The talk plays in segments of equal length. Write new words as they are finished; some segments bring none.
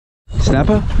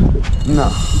snapper?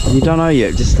 No. You don't know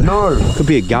yet? Just no. Could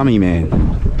be a gummy, man.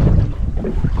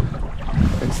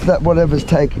 It's that whatever's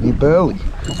taking you Burley.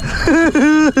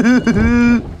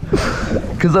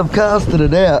 Because I've casted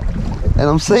it out and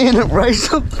I'm seeing it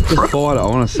race up. Just fight it, I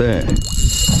want to see it.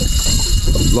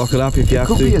 Lock it up if you have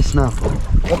to. Could be a snapper.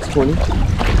 That's 20.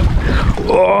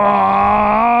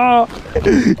 Oh!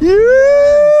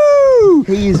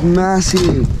 He is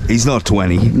massive. He's not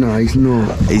 20. No, he's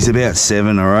not. He's about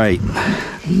 7 or 8.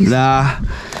 Nah.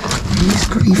 He's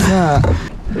pretty fat.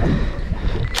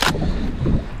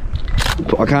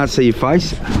 I can't see your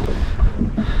face.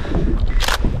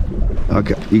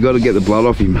 Okay, you got to get the blood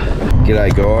off him.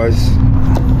 G'day guys.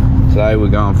 Today we're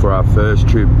going for our first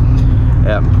trip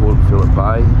out in Phillip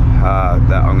Bay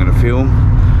that I'm going to film.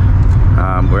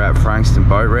 We're at Frankston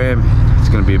Boat Ramp. It's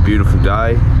going to be a beautiful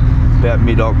day. About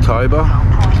mid-October.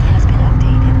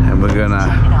 And we're going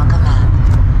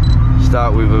to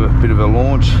start with a bit of a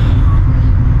launch.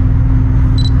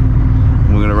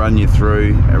 We're going to run you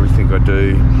through everything I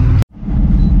do.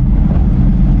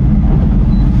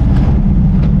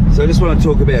 So I just want to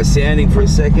talk about sounding for a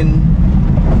second.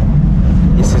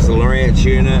 This is the Lowrance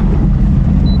unit.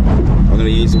 I'm going to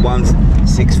use a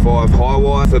 165 high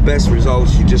wire. For best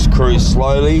results, you just cruise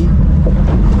slowly.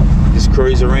 Just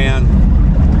cruise around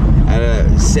at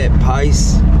a set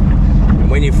pace. And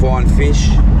when you find fish,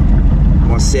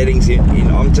 my settings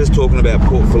I'm just talking about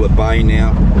Port Phillip Bay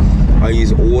now. I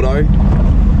use auto.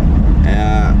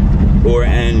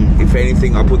 And if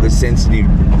anything, I put the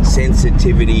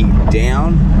sensitivity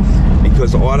down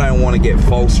because I don't want to get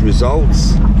false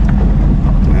results,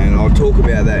 and I'll talk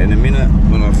about that in a minute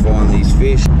when I find these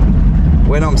fish.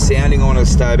 When I'm sounding on it,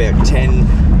 stay about 10,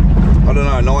 I don't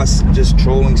know, nice just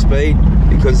trawling speed,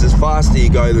 because as faster you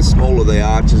go, the smaller the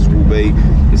arches will be.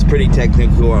 It's pretty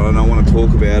technical and I don't want to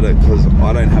talk about it because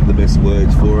I don't have the best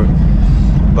words for it.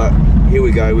 But here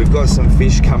we go, we've got some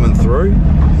fish coming through.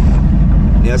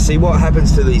 Now see what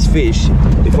happens to these fish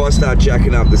if I start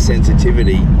jacking up the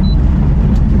sensitivity,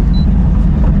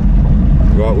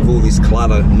 right, with all this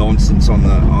clutter nonsense on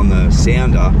the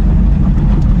sounder.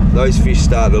 Those fish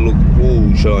start to look,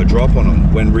 ooh, should I drop on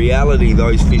them? When reality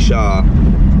those fish are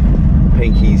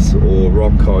pinkies or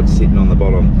rock cod sitting on the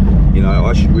bottom. You know,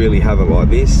 I should really have it like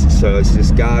this, so it's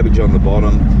just garbage on the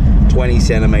bottom, 20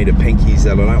 centimetre pinkies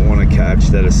that I don't want to catch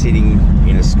that are sitting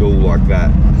in a school like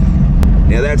that.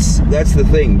 Now that's the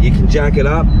thing, you can jack it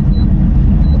up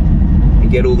and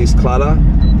get all this clutter,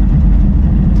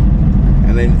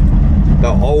 and then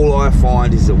all I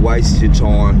find is it wastes your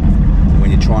time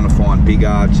when you're trying to find big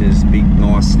arches, big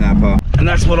nice snapper. And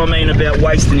that's what I mean about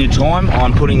wasting your time.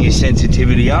 I'm putting your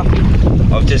sensitivity up.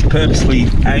 I've just purposely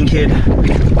anchored,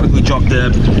 quickly dropped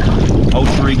the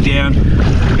Ultra Rig down,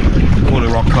 caught a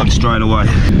rock cod straight away.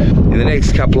 In the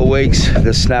next couple of weeks,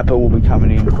 the snapper will be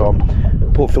coming in from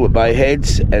Port Phillip Bay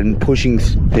heads and pushing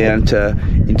down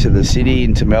into the city,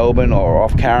 into Melbourne or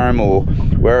off Carrum or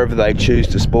wherever they choose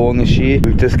to spawn this year.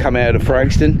 We've just come out of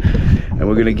Frankston and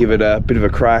we're going to give it a bit of a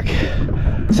crack.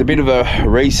 It's a bit of a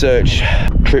research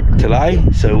trip today,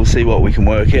 so we'll see what we can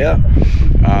work out.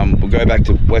 We'll go back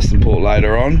to Western Port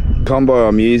later on. The combo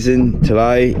I'm using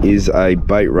today is a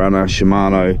Baitrunner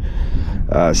Shimano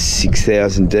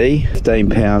 6000D,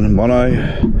 15-pound mono.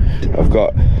 I've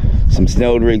got some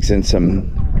Snell rigs and some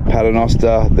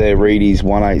Paternoster. They're Reedy's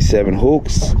 187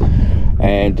 hooks,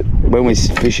 and when we're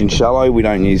fishing shallow we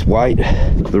don't use weight.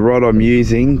 The rod I'm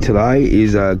using today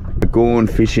is a Gorn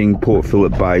Fishing Port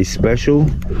Phillip Bay Special.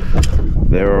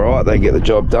 They're alright, they get the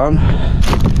job done.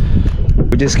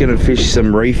 We're just going to fish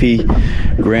some reefy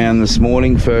ground this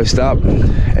morning first up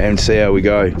and see how we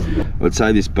go. I'd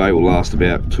say this bait will last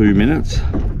about 2 minutes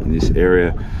in this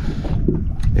area.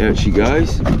 Out she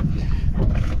goes.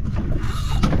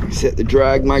 Set the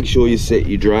drag, make sure you set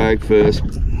your drag first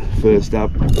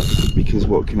up, because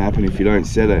what can happen if you don't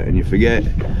set it and you forget,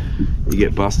 you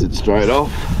get busted straight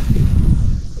off.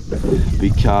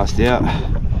 Big cast out.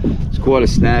 It's quite a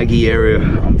snaggy area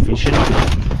I'm fishing.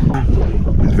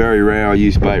 It's very rare I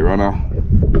use Baitrunner.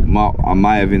 I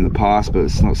may have in the past, but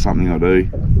it's not something I do.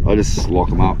 I just lock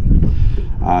them up.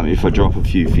 If I drop a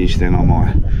few fish, then I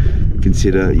might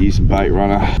consider using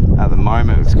Baitrunner. At the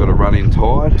moment it's got a run-in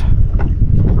tide.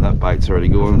 That bait's already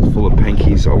gone, it's full of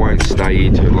pinkies. I won't stay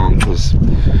here too long because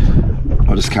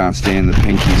I just can't stand the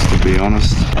pinkies, to be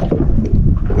honest.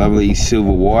 Lovely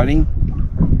silver whiting,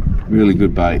 really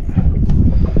good bait.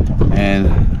 And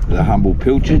the humble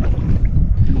pilchard,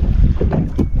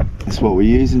 that's what we're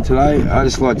using today. I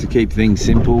just like to keep things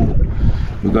simple.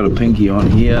 We've got a pinky on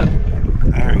here.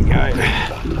 There we go.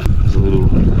 There's a little,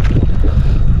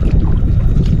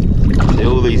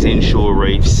 all these inshore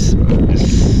reefs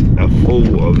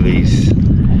of these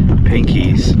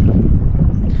pinkies,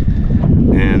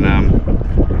 and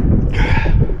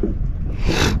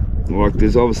like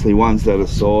there's obviously ones that are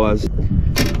size.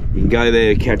 You can go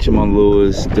there, catch them on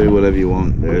lures, do whatever you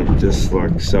want. They're just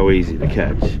like so easy to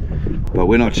catch. But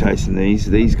we're not chasing these.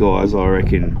 These guys, I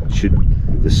reckon,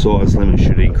 the size limit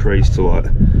should increase to like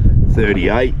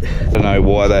 38. I don't know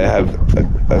why they have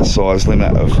a size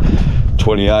limit of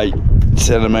 28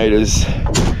 centimeters.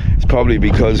 It's probably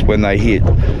because when they hit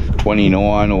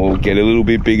 29 or get a little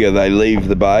bit bigger, they leave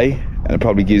the bay, and it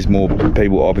probably gives more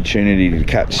people opportunity to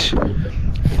catch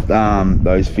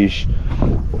those fish.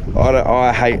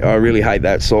 I really hate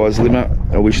that size limit.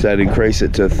 I wish they'd increase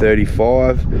it to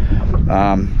 35.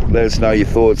 Let us know your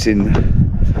thoughts in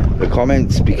the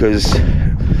comments, because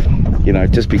you know,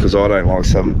 just because I don't like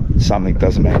something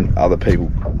doesn't mean other people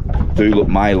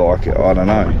may like it. I don't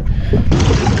know.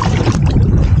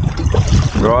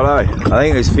 Righto, I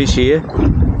think there's fish here.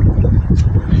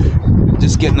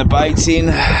 Just getting the baits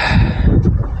in.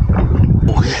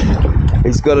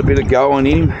 He's got a bit of go on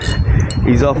him.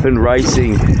 He's off and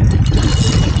racing.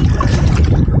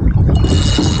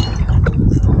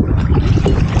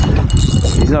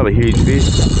 He's not a huge fish,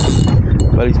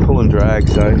 but he's pulling drag,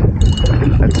 so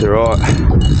that's alright.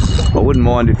 I wouldn't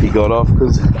mind if he got off,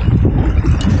 because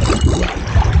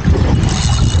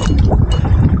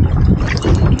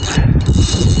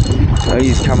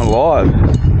he's coming alive.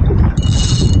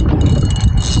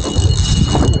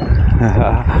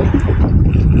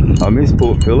 I miss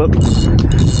Port Phillip.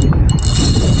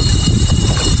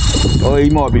 Oh, he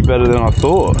might be better than I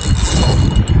thought.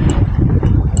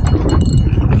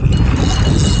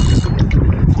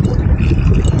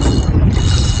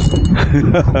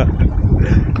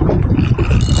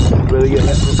 Better get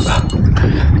that.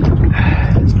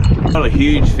 Not a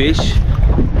huge fish,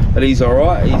 but he's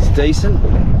alright, he's decent.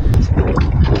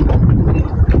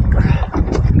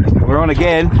 We're on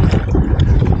again.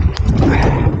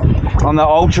 On the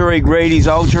Ultra Rig, Reedy's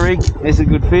Ultra Rig. It's a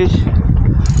good fish.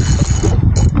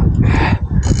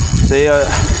 See, I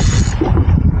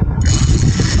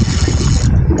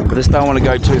just don't want to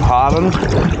go too hard on them.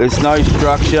 There's no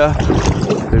structure.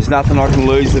 There's nothing I can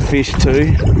lose the fish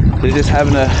to. So just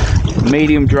having a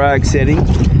medium drag setting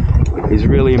is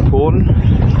really important.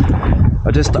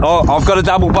 I've got a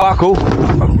double buckle.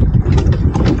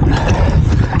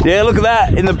 Yeah, look at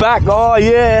that in the back. Oh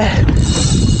yeah.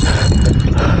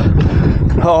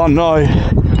 Oh no.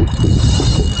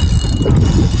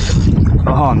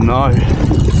 Oh no.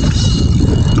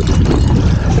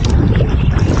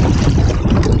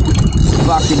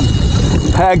 Fucking,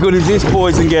 how good is this,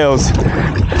 boys and girls?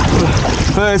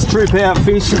 First trip out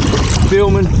fishing,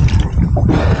 filming.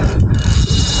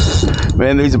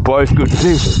 Man, these are both good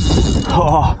fish.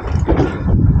 Oh.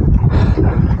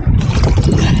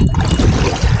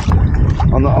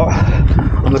 On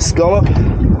the scallop.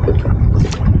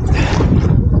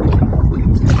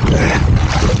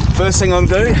 First thing I'm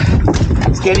doing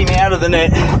is get him out of the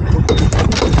net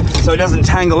so he doesn't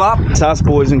tangle up. It's us,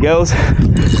 boys and girls.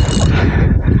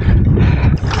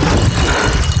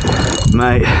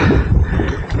 Mate,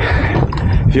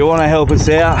 if you want to help us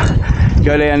out,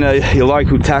 go down to your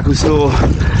local tackle store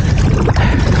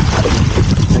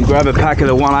and grab a packet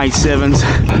of 187s.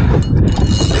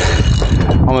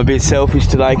 I'm a bit selfish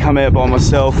today, come out by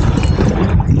myself.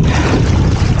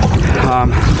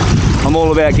 I'm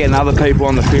all about getting other people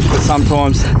on the fish, but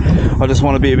sometimes I just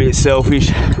want to be a bit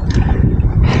selfish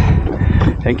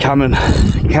and come and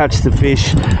catch the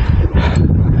fish,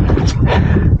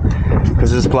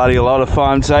 because it's bloody a lot of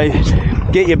fun. So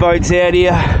get your boats out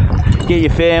here, get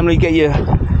your family, get your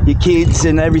kids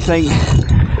and everything.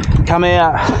 Come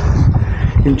out,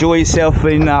 enjoy yourself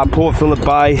in Port Phillip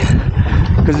Bay,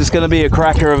 because it's going to be a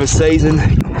cracker of a season.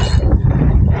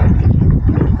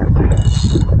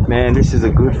 Man, this is a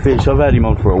good fish. I've had him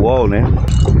on for a while now.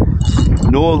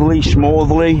 Northerly,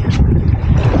 schmortherly.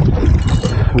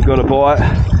 We've got a bite.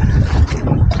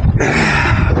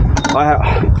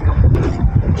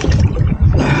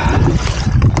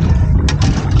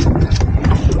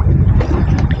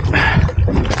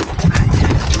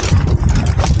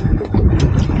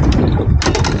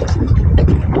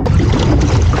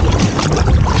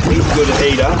 He's a good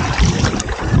eater.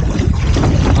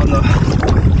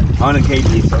 I'm going to keep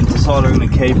this. I've decided I'm going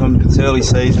to keep him. It's early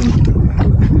season.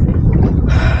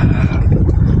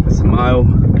 It's a male.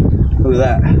 Look at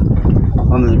that.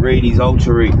 On the Reedy's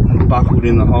Ultra Rig, buckled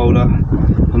in the holder.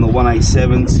 On the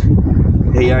 187s.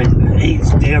 He's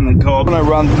down the cob. I'm going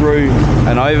to run through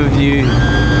an overview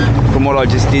from what I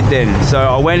just did then. So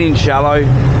I went in shallow.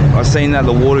 I seen that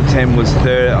the water temp was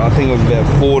I think it was about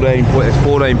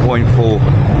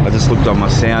 14.4. I just looked on my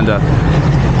sounder,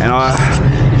 and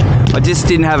I just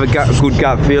didn't have a good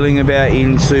gut feeling about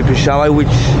in super shallow, which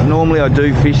normally I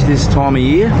do fish this time of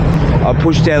year. I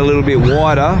pushed out a little bit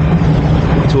wider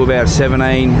to about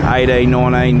 17, 18,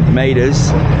 19 meters,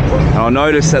 and I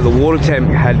noticed that the water temp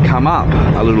had come up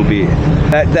a little bit.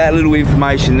 That little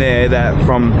information there, that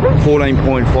from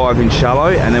 14.5 in shallow,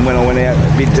 and then when I went out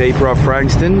a bit deeper off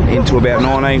Frankston into about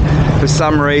 19, for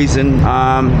some reason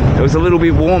it was a little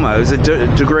bit warmer. It was a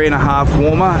degree and a half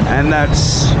warmer, and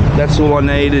that's all I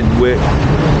needed.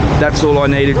 That's all I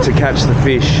needed to catch the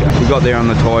fish. We got there on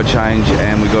the tide change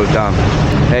and we got it done.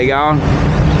 How you going?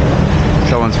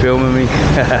 Someone's filming me.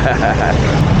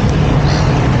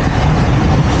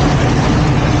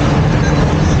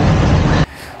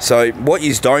 So what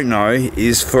you don't know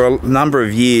is for a number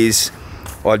of years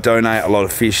I donate a lot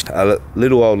of fish. A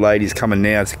little old lady's coming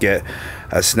now to get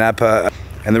a snapper,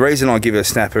 and the reason I give her a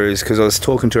snapper is because I was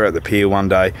talking to her at the pier one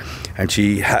day, and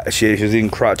she was in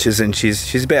crutches, and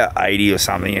she's about 80 or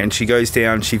something, and she goes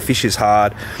down, she fishes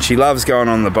hard, she loves going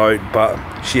on the boat, but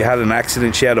she had an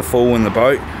accident, she had a fall in the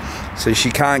boat, so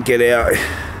she can't get out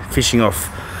fishing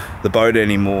off the boat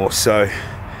anymore. So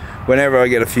whenever I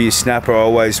get a few snapper, I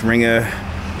always ring her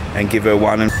and give her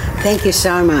one. Thank you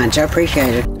so much, I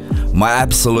appreciate it. My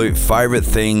absolute favourite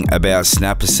thing about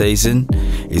snapper season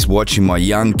is watching my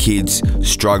young kids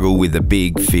struggle with a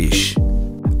big fish.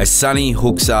 As Sonny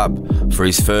hooks up for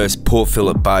his first Port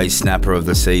Phillip Bay snapper of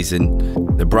the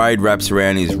season, the braid wraps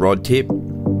around his rod tip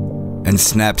and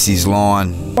snaps his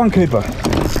line. Come on, Cooper.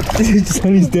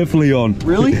 Sonny's definitely on.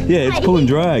 Really? Yeah, it's pull and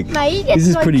drag. This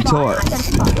is pretty tight.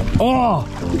 Oh,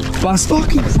 bust.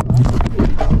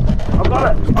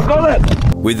 I got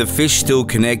it! With the fish still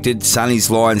connected,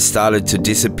 Sonny's line started to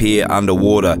disappear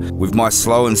underwater. With my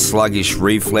slow and sluggish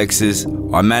reflexes,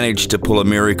 I managed to pull a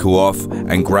miracle off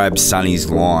and grab Sonny's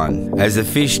line. As the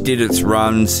fish did its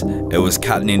runs, it was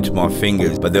cutting into my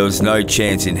fingers, but there was no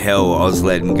chance in hell I was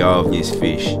letting go of this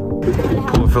fish.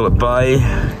 Port Phillip Bay,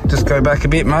 just go back a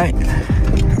bit, mate.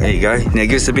 There you go. Now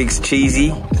give us a big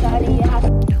cheesy.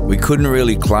 We couldn't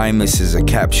really claim this as a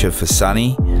capture for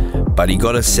Sonny, but he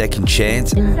got a second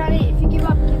chance. Sonny, if you give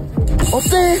up, Off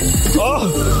there!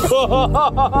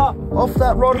 Oh. Off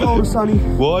that rod holder, Sonny.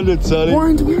 Wind it, Sonny.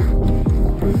 Wind it.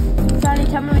 Sonny,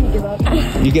 tell me when you give up.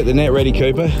 You get the net ready,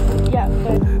 Cooper. Yeah,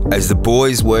 go. As the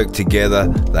boys worked together,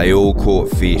 they all caught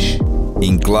fish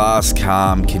in glass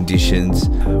calm conditions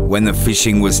when the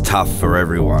fishing was tough for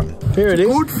everyone. Here it is.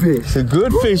 Good fish. It's a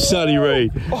good fish, Sonny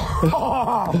Reed.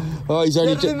 Oh, he's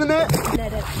only Get it in the net.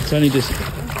 It's only just.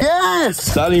 Yes!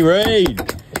 Sonny Reed.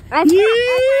 I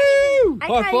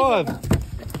High five.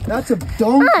 That's a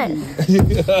donkey. I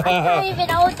can't even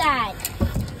hold that.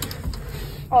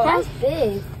 Oh, that's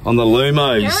big. On the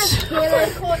Lumos. I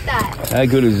caught that. How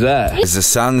good is that? As the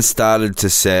sun started to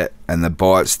set and the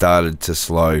bite started to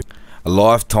slow, a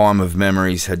lifetime of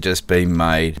memories had just been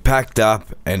made, packed up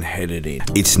and headed in.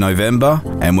 It's November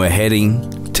and we're heading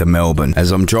to Melbourne.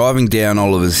 As I'm driving down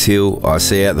Oliver's Hill, I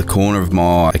see out the corner of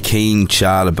my eye a keen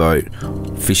charter boat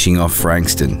fishing off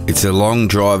Frankston. It's a long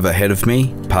drive ahead of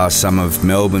me, past some of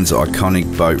Melbourne's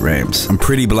iconic boat ramps. I'm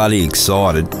pretty bloody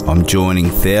excited. I'm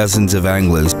joining thousands of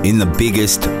anglers in the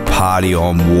biggest party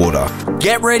on water.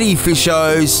 Get ready,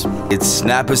 fishos! It's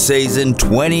snapper season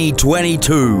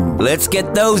 2022. Let's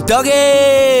get those doggies!